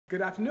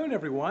Good afternoon,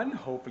 everyone.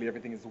 Hopefully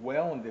everything is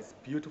well on this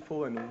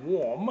beautiful and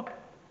warm,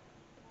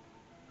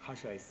 how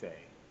should I say,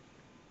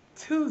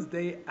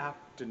 Tuesday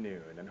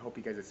afternoon. And hope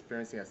you guys are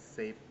experiencing a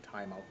safe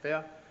time out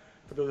there.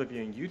 For those of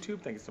you on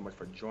YouTube, thank you so much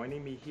for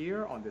joining me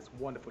here on this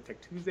wonderful Tech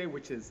Tuesday,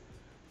 which is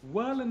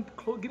getting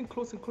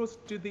close and close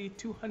to the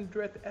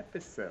 200th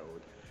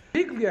episode.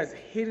 Big guys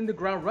hitting the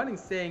ground running,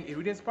 saying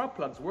Iridium spark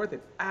plugs worth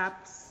it.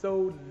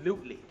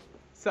 Absolutely.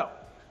 So,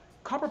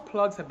 copper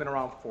plugs have been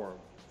around for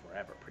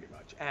forever, pretty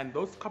much. And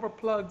those copper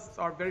plugs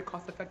are very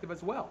cost effective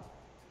as well.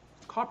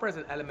 Copper as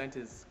an element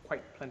is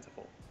quite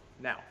plentiful.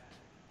 Now,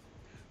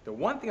 the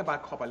one thing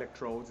about copper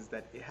electrodes is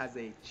that it has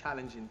a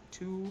challenge in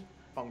two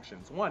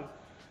functions. One,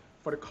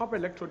 for the copper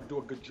electrode to do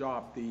a good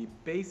job, the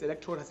base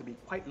electrode has to be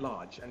quite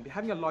large. And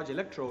having a large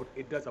electrode,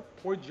 it does a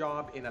poor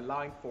job in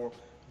allowing for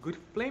good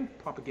flame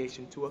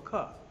propagation to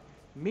occur.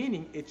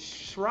 Meaning it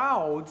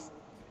shrouds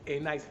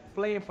a nice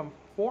flame from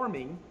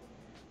forming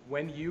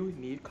when you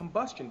need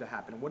combustion to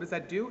happen. What does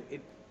that do?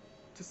 It,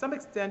 to some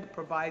extent,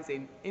 provides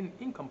an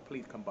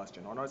incomplete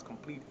combustion, or not as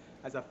complete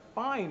as a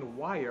fine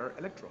wire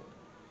electrode.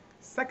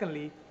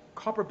 Secondly,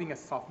 copper being a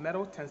soft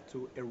metal tends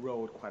to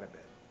erode quite a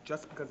bit,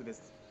 just because of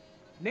its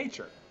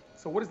nature.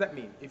 So what does that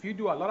mean? If you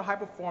do a lot of high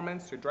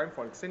performance, you're driving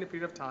for an extended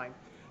period of time,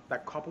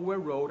 that copper will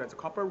erode. As the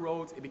copper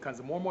erodes, it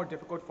becomes more and more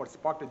difficult for the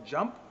spark to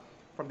jump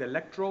from the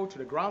electrode to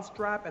the ground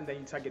strap, and then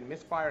you start getting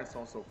misfire and so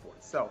on and so forth.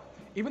 So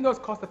even though it's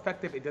cost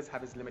effective, it does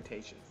have its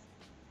limitations.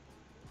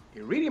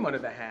 Iridium, on the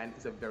other hand,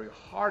 is a very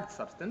hard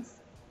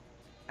substance,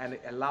 and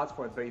it allows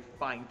for a very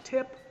fine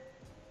tip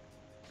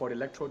for the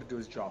electrode to do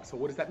its job. So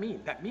what does that mean?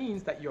 That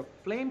means that your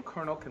flame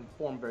kernel can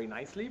form very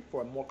nicely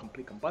for a more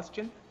complete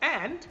combustion,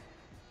 and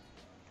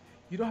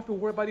you don't have to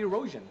worry about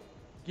erosion.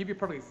 Give you a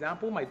perfect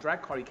example, my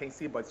drag car, you can't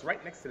see it, but it's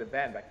right next to the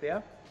van back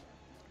there.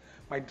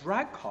 My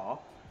drag car,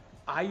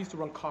 I used to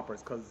run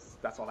coppers because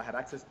that's all I had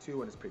access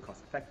to, and it's pretty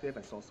cost effective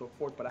and so on and so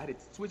forth, but I had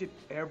to switch it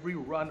every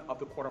run of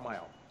the quarter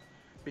mile.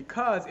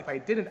 Because if I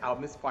didn't, I would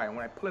misfire.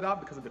 When I pull it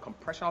out, because of the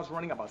compression I was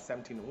running, about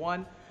 17 to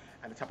 1,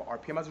 and the type of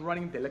RPM I was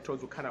running, the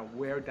electrodes would kind of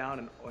wear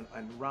down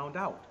and round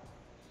out.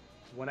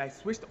 When I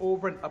switched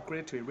over and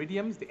upgraded to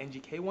Iridiums, the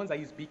NGK ones, I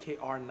used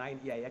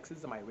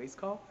BKR9EIXs in my race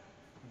car.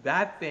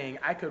 That thing,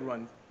 I could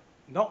run,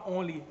 not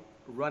only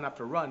run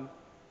after run,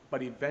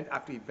 but event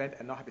after event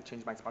and not have to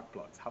change my spark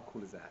plugs. How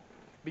cool is that?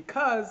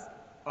 Because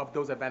of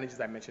those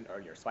advantages I mentioned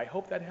earlier. So I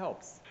hope that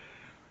helps.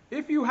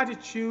 If you had to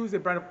choose a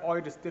brand of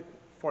oil to stick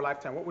for a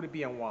lifetime, what would it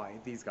be and why?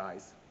 These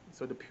guys.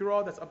 So the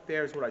Purell that's up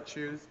there is what I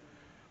choose,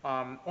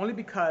 only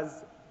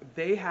because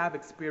they have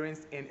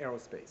experience in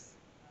aerospace.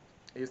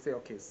 And you say,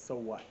 okay, so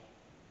what?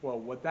 Well,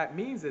 what that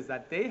means is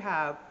that they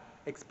have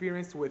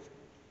experience with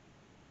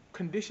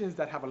conditions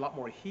that have a lot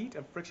more heat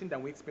and friction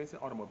than we experience in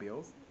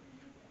automobiles.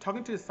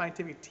 Talking to the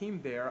scientific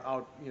team there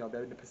out,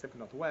 they're in the Pacific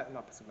Northwest,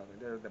 not Pacific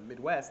Northwest, they're the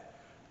Midwest.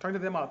 Talking to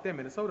them out there in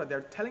Minnesota,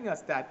 they're telling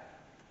us that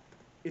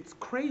it's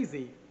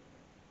crazy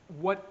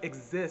what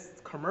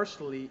exists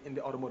commercially in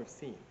the automotive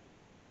scene.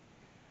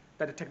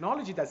 That the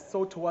technology that's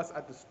sold to us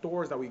at the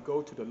stores that we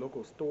go to, the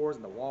local stores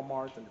and the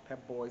Walmarts and the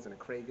Pep Boys and the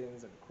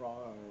Kragans and the Craw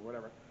or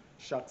whatever,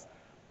 Shucks,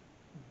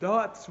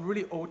 that's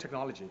really old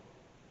technology.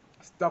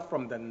 Stuff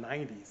from the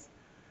 90s.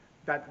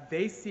 That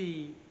they've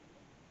seen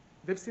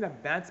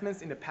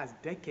advancements in the past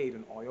decade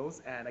in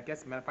oils, and I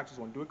guess manufacturers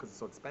won't do it because it's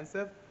so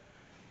expensive.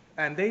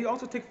 And they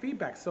also take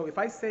feedback. So if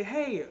I say,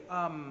 hey,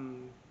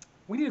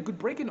 we need a good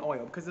break-in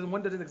oil because the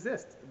one doesn't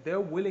exist, they're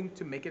willing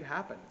to make it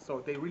happen.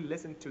 So they really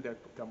listen to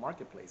their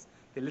marketplace.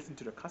 They listen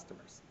to their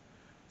customers.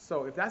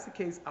 So if that's the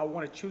case, I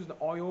want to choose an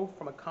oil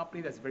from a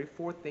company that's very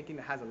forward-thinking,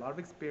 that has a lot of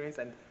experience,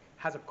 and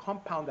has a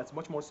compound that's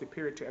much more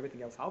superior to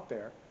everything else out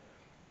there,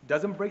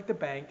 doesn't break the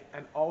bank,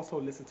 and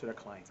also listen to their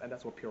clients, and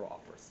that's what Pure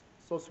offers.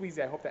 So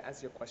Sweezy, I hope that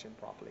answers your question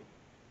properly.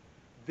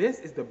 This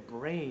is the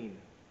brain,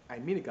 I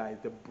mean it guys,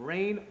 the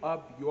brain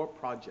of your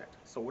project.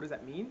 So what does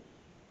that mean?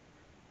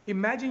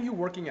 Imagine you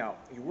working out.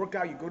 You work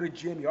out, you go to the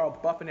gym, you're all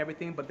buff and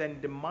everything, but then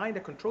the mind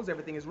that controls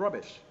everything is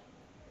rubbish.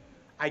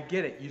 I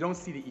get it, you don't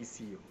see the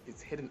ECU.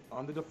 It's hidden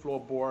under the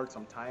floorboard,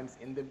 sometimes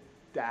in the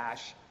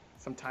dash,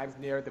 sometimes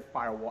near the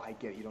firewall. I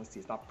get it, you don't see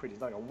it. It's not pretty.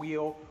 It's not like a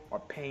wheel or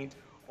paint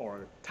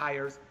or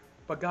tires.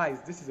 But guys,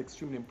 this is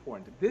extremely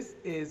important. This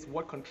is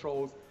what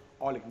controls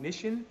all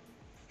ignition,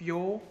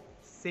 fuel,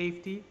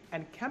 safety,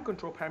 and cam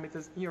control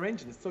parameters in your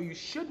engine. So you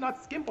should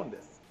not skimp on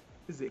this.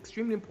 This is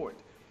extremely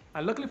important.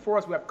 And luckily for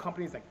us, we have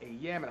companies like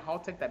AEM and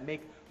Haltech that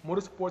make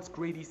motorsports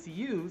grade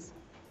ECUs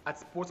at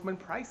sportsman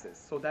prices.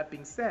 So that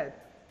being said,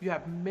 you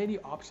have many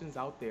options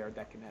out there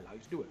that can allow you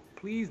to do it.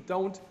 Please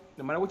don't,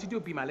 no matter what you do,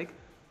 B Malik,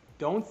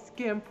 don't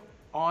skimp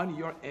on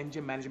your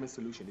engine management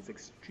solution. It's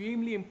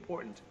extremely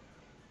important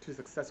to the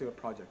success of your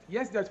project.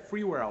 Yes, there's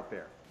freeware out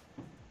there,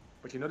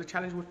 but you know the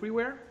challenge with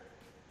freeware?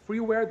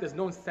 Freeware, there's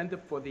no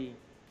incentive for the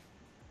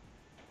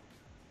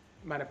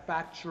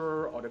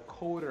manufacturer or the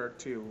coder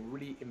to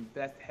really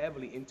invest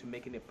heavily into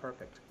making it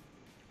perfect,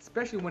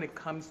 especially when it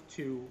comes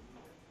to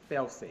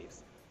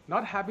fail-safes.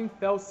 Not having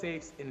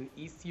fail-safes in an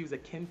ECU is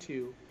akin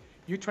to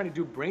you trying to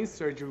do brain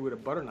surgery with a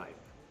butter knife.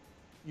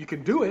 You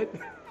can do it,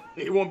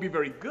 it won't be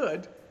very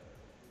good,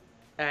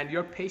 and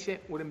your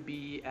patient wouldn't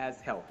be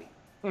as healthy.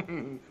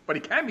 But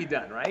it can be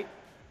done, right?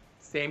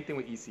 Same thing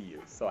with ECU.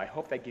 So I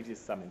hope that gives you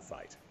some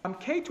insight.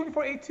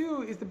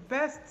 K24A2 is the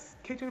best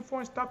K24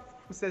 in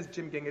stock, says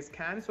Jim Genghis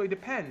Khan. So it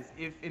depends.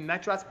 If in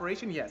natural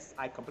aspiration, yes,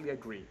 I completely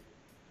agree.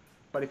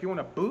 But if you want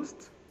to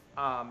boost,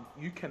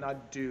 you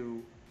cannot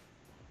do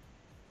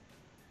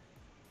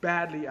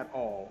badly at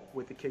all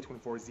with the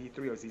K24 Z3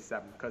 or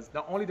Z7, because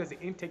not only does the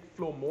intake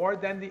flow more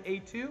than the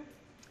A2,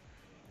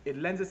 it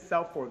lends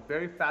itself for a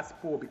very fast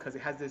spool because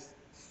it has this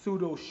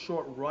pseudo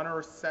short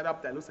runner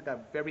setup that looks like a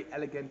very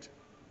elegant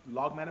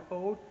log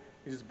manifold.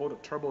 You just bolt a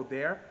turbo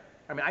there.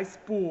 I mean, I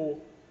spool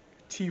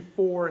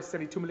T4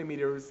 72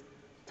 millimeters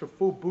to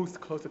full boost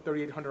close to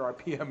 3,800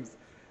 RPMs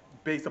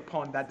based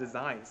upon that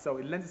design. So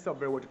it lends itself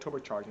very well to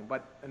turbocharging.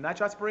 But in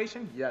natural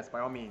aspiration, yes,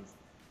 by all means.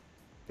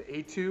 The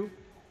A2,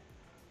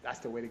 that's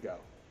the way to go.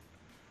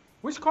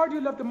 Which car do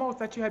you love the most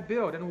that you had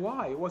built and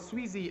why? Well,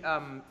 Sweezy,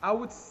 I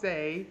would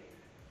say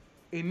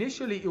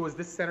initially it was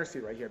this center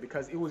seat right here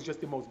because it was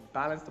just the most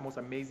balanced, the most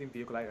amazing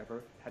vehicle I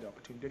ever had the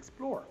opportunity to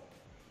explore.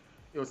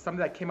 It was something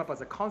that came up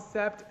as a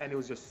concept and it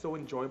was just so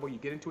enjoyable. You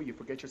get into it, you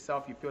forget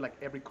yourself, you feel like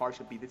every car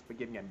should be this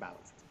forgiving and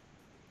balanced.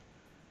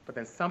 But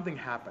then something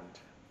happened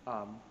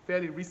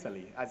fairly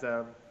recently. As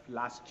of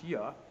last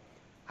year,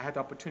 I had the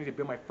opportunity to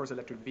build my first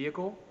electric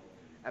vehicle,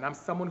 and I'm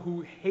someone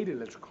who hated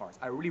electric cars.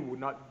 I really would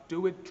not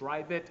do it,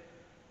 drive it,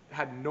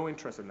 had no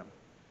interest in them.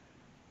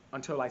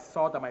 Until I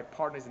saw that my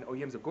partners in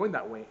OEMs are going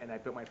that way, and I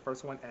built my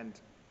first one, and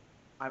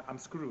I'm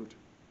screwed.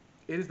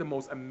 It is the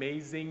most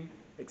amazing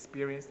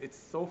experience. It's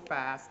so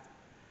fast.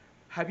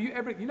 Have you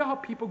ever, you know how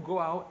people go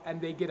out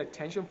and they get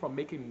attention from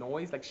making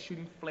noise, like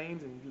shooting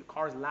flames and the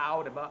car's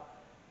loud and blah?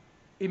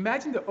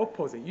 Imagine the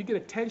opposite. You get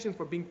attention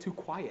for being too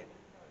quiet.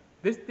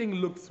 This thing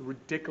looks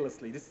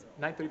ridiculously, this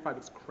 935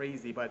 looks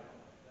crazy, but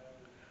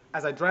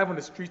as I drive on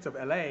the streets of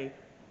LA,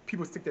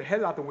 people stick their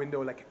head out the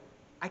window like,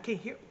 I can't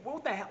hear,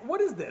 what the hell,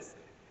 what is this?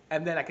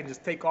 And then I can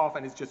just take off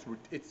and it's just,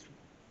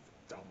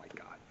 oh my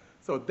God.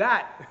 So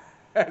that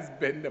has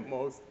been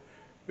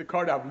the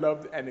car that I've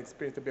loved and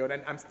experienced to build,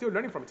 and I'm still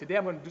learning from it. Today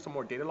I'm going to do some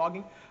more data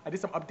logging. I did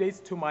some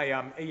updates to my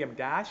AEM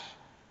dash,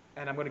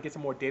 and I'm going to get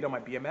some more data on my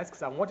BMS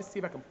because I want to see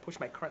if I can push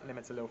my current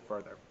limits a little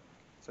further.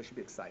 So it should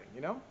be exciting,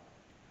 you know?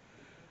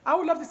 I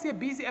would love to see a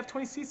BZ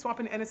F20C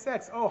swap in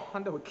NSX. Oh,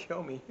 Honda would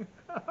kill me.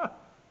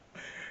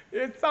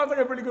 It sounds like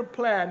a really good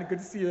plan. Good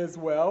to see you as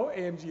well,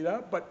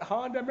 AMG, but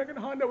American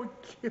Honda would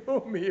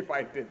kill me if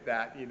I did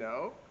that, you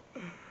know?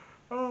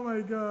 Oh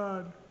my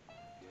God.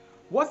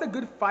 What's a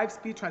good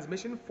 5-speed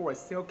transmission for a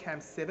single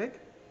cam Civic?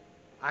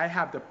 I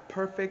have the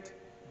perfect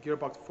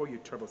gearbox for you,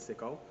 Turbo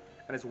Sicko,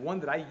 and it's one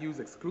that I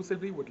use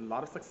exclusively with a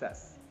lot of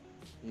success.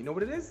 You know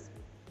what it is?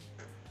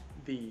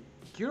 The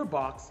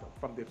gearbox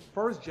from the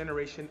first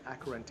generation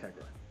Acura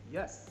Integra.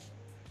 Yes,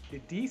 the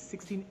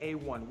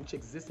D16A1, which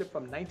existed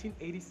from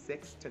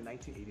 1986 to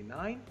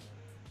 1989,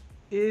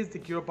 is the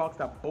gearbox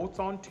that bolts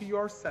onto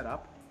your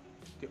setup.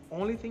 The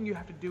only thing you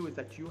have to do is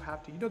that you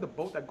have to, you know the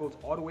bolt that goes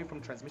all the way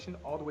from transmission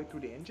all the way through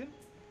the engine?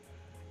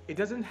 It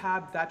doesn't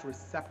have that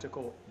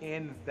receptacle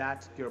in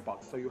that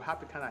gearbox, so you have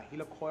to kind of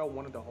helicoil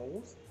one of the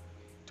holes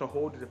to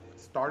hold the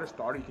starter.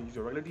 You can use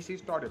a regular DC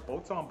starter, it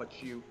bolts on,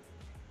 but you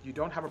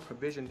don't have a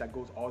provision that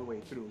goes all the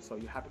way through, so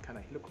you have to kind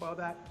of helicoil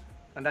that,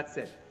 and that's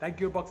it. That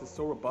gearbox is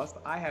so robust.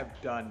 I've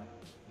run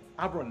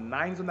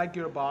 9s on that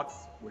gearbox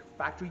with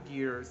factory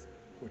gears,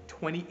 with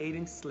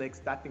 28-inch slicks.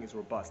 That thing is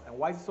robust. And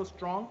why is it so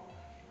strong?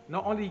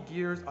 Not only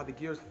are the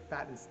gears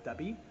fat and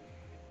stubby,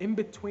 in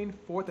between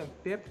 4th and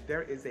 5th,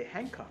 there is a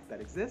handcuff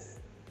that exists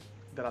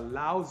that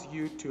allows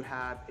you to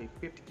have a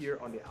 5th gear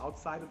on the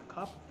outside of the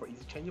cuff for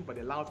easy changing, but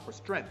it allows for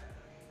strength.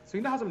 So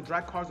you know how some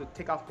drag cars would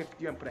take out 5th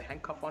gear and put a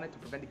handcuff on it to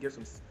prevent the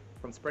gears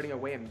from spreading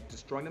away and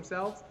destroying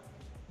themselves?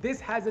 This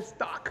has it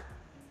stock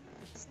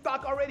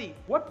already.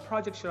 What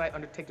project should I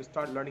undertake to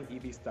start learning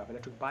EV stuff?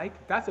 Electric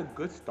bike? That's a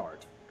good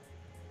start.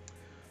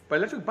 But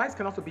electric bikes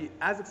can also be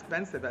as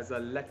expensive as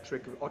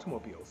electric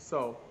automobiles.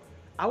 So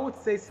I would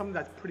say something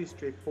that's pretty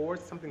straightforward,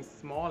 something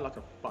small, lots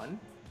of fun.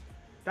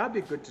 That would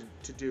be good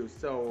to do.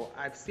 So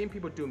I've seen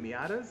people do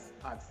Miatas.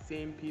 I've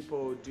seen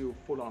people do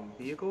full-on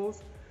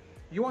vehicles.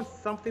 You want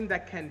something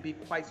that can be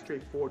quite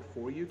straightforward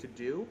for you to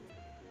do.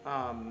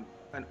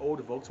 An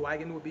old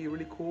Volkswagen would be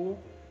really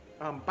cool.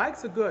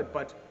 Bikes are good,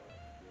 but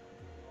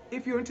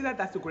if you're into that,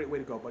 that's a great way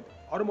to go. But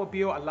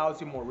automobile allows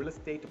you more real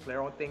estate to play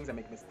around things and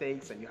make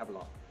mistakes, and you have a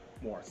lot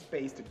more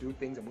space to do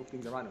things and move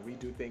things around and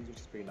redo things, which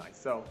is pretty nice.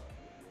 So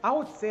I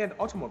would say an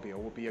automobile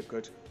would be a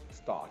good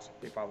start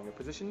if I were in your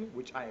position,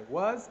 which I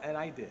was and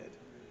I did,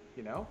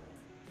 you know?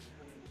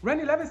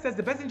 Randy Levin says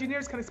the best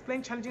engineers can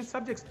explain challenging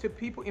subjects to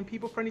people in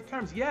people-friendly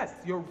terms. Yes,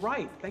 you're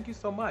right. Thank you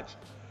so much.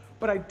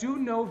 But I do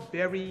know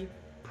very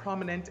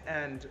prominent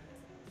and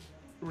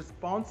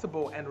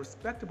responsible and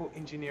respectable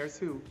engineers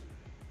who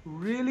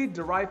really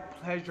derive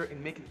pleasure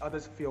in making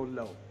others feel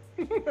low,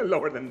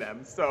 lower than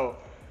them. So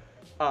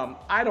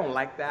I don't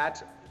like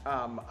that.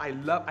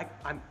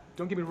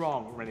 Don't get me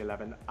wrong, Randy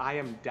Levin, I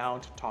am down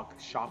to talk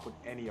shop with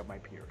any of my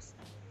peers.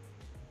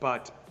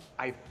 but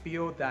I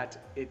feel that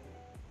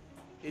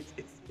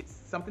it's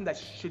something that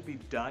should be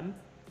done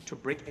to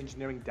break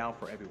engineering down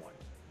for everyone.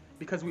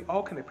 Because we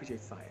all can appreciate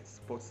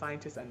science, both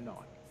scientists and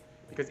non.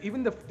 Because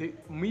even the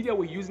media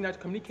we're using now to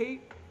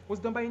communicate was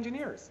done by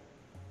engineers.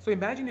 So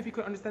imagine if you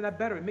could understand that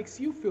better. It makes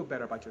you feel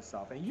better about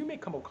yourself, and you may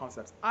come up with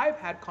concepts. I've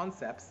had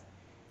concepts,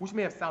 which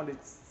may have sounded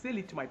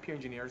silly to my peer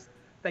engineers,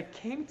 that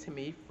came to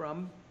me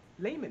from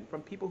laymen,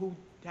 from people who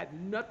had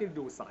nothing to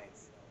do with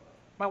science.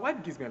 My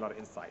wife gives me a lot of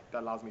insight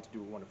that allows me to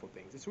do wonderful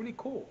things. It's really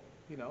cool,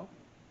 you know?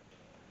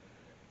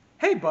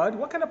 Hey bud,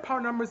 what kind of power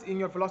numbers in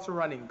your Velocity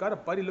running? Got a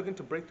buddy looking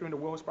to break through in the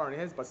wheel horsepower in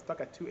his, but stuck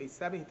at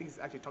 287. He thinks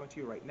he's actually talking to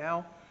you right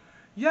now.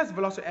 Yes,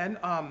 Velocity N,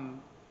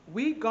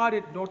 we got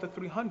it north of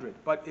 300,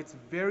 but it's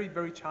very,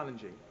 very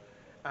challenging.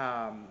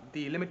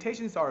 The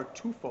limitations are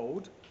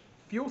twofold.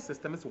 Fuel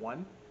system is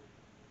one,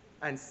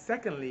 and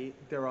secondly,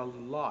 there are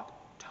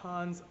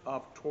tons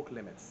of torque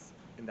limits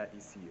in that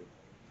ECU.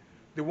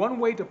 The one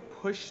way to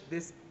push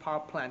this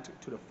power plant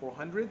to the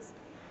 400s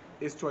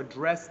is to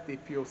address the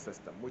fuel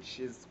system, which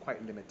is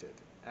quite limited,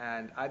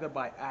 and either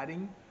by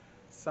adding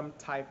some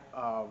type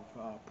of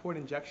port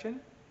injection,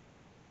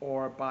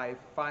 or by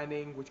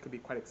finding, which could be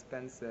quite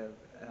expensive,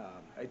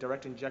 a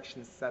direct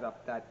injection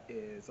setup that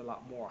is a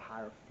lot more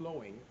higher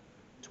flowing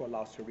to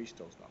allow us to reach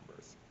those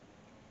numbers.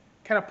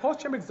 Can a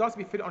pulse chamber exhaust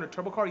be fitted on a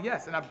turbo car?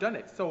 Yes, and I've done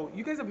it. So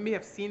you guys may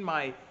have seen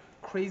my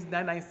crazy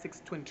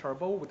 996 twin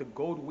turbo with the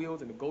gold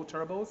wheels and the gold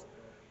turbos.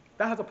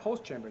 That has a pulse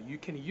chamber. You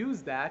can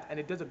use that, and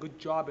it does a good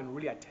job in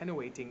really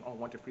attenuating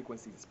unwanted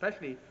frequencies,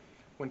 especially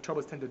when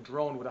turbos tend to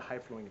drone with a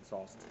high-flowing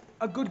exhaust.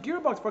 A good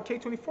gearbox for a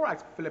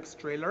K24X Phillips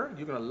trailer.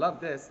 You're gonna love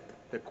this.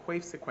 The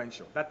Quaife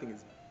sequential. That thing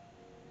is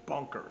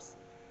bonkers.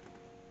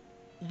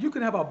 You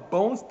can have a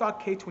bone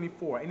stock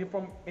K24,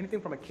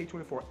 anything from a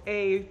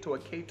K24A to a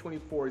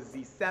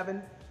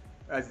K24Z7,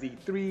 a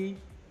Z3,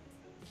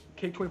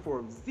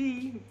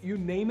 K24Z, you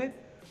name it.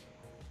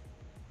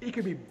 It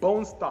could be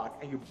bone stock,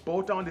 and you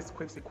bolt on this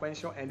Quaife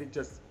sequential, and it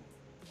just,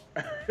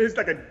 it's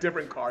like a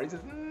different car. It's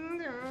just,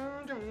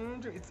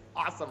 it's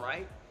awesome,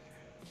 right?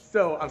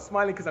 So I'm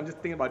smiling because I'm just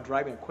thinking about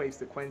driving a Quaife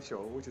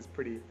sequential, which is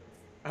pretty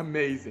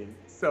amazing.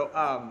 So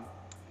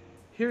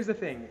here's the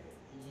thing.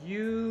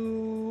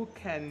 You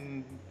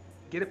can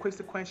get a Quaife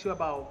sequential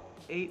about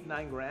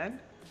 8-9 grand.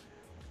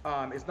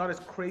 It's not as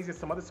crazy as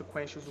some other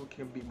sequentials, which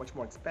can be much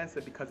more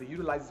expensive because it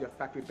utilizes your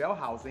factory bell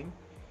housing,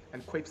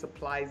 and Quaife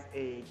supplies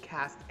a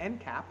cast end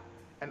cap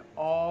and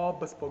all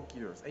bespoke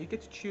gears. And you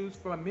get to choose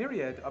from a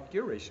myriad of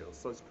gear ratios,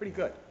 so it's pretty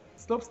good.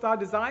 Slope style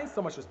design,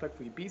 so much respect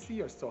for you, BC.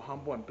 You're so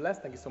humble and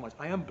blessed. Thank you so much.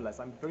 I am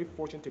blessed. I'm very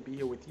fortunate to be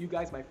here with you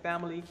guys, my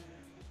family,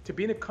 to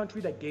be in a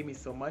country that gave me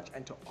so much,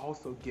 and to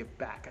also give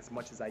back as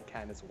much as I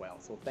can as well.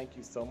 So thank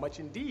you so much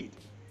indeed.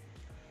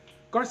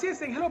 Garcia is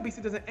saying, hello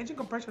BC, does an engine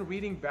compression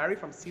reading vary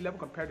from sea level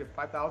compared to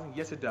 5,000?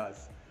 Yes, it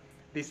does.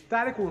 The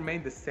static will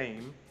remain the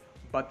same,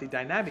 but the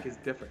dynamic is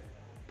different.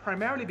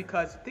 Primarily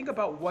because think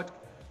about what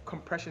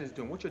compression is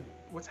doing.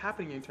 What's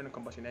happening in your internal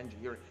combustion engine?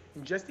 You're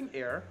ingesting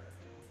air,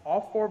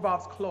 all 4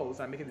 valves closed.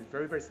 I'm making this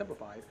very, very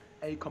simplified,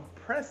 and you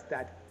compress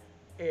that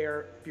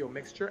air-fuel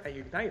mixture and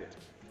you ignite it.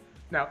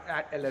 Now,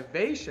 at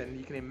elevation,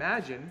 you can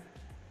imagine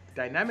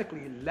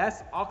dynamically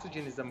less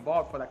oxygen is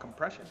involved for that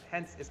compression.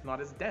 Hence, it's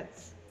not as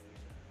dense.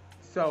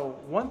 So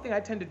one thing I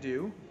tend to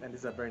do, and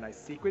this is a very nice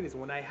secret, is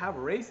when I have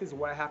races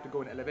where I have to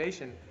go in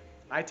elevation,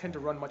 I tend to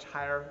run much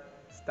higher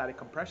static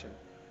compression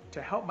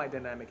to help my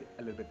dynamic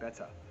a little bit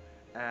better.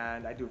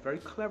 And I do very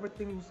clever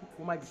things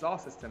with my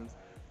exhaust systems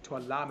to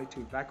allow me to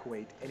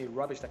evacuate any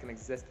rubbish that can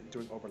exist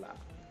during overlap.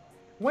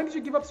 When did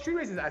you give up street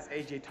races? Asked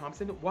AJ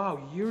Thompson.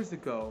 Wow, years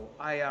ago.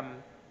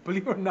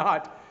 Believe it or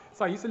not,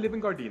 so I used to live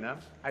in Gardena.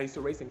 I used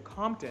to race in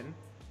Compton,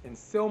 in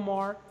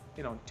Sylmar,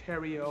 in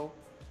Ontario,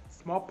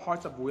 small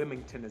parts of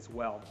Wilmington as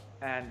well.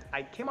 And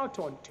I came out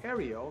to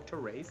Ontario to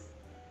race,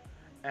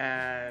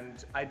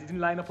 and I didn't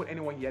line up with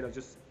anyone yet. I was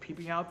just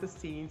peeping out the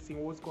scene, seeing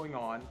what was going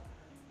on.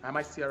 I had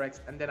my CRX,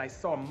 and then I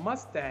saw a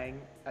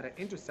Mustang at an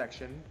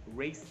intersection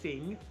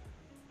racing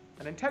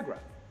an Integra.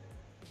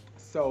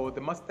 So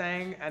the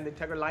Mustang and the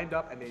Integra lined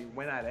up, and they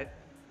went at it.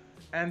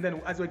 And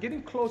then as we're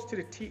getting close to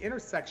the T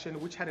intersection,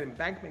 which had an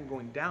embankment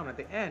going down at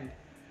the end,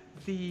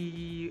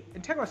 the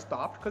Integra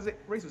stopped because the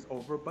race was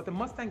over, but the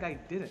Mustang guy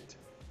didn't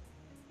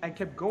and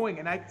kept going.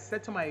 And I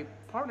said to my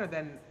partner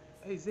then,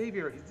 hey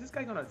Xavier, is this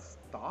guy gonna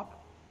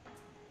stop?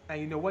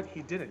 And you know what?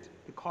 He didn't.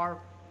 The car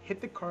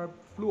hit the curb,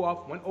 flew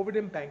off, went over the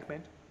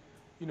embankment.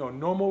 You know,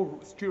 normal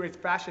street race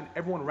fashion,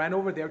 everyone ran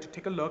over there to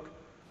take a look.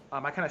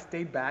 I kind of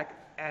stayed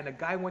back, and the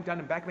guy went down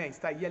the embankment and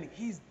started yelling,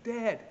 he's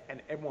dead,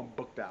 and everyone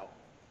booked out.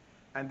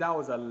 And that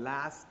was the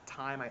last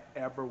time I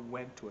ever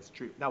went to a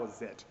street. That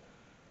was it.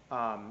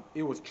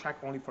 It was track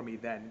only for me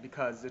then,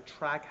 because the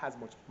track has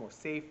much more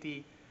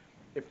safety.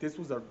 If this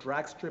was a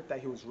drag strip that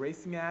he was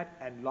racing at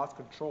and lost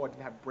control or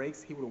didn't have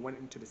brakes, he would have went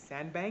into the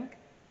sandbank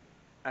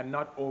and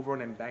not over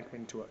an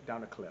embankment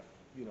down a cliff.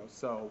 You know,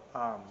 so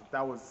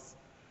that was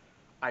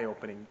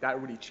eye-opening.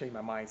 That really changed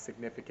my mind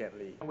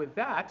significantly. And with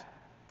that,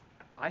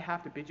 I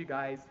have to bid you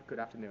guys good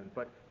afternoon.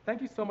 But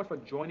Thank you so much for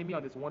joining me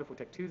on this wonderful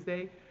Tech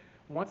Tuesday.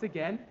 Once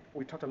again,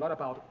 we talked a lot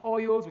about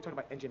oils, we talked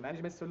about engine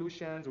management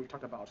solutions, we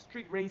talked about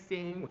street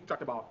racing, we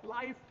talked about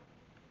life,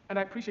 and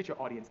I appreciate your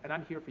audience, and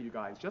I'm here for you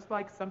guys, just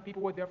like some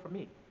people were there for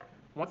me.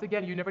 Once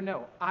again, you never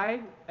know.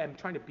 I am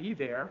trying to be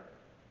there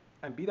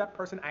and be that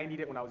person I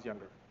needed when I was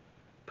younger.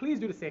 Please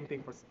do the same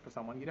thing for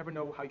someone. You never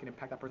know how you can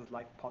impact that person's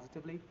life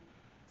positively.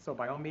 So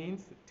by all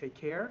means, take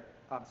care.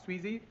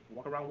 Sweezy,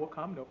 walk around will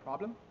come, no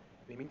problem.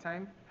 In the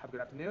meantime, have a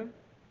good afternoon.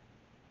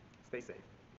 Stay safe.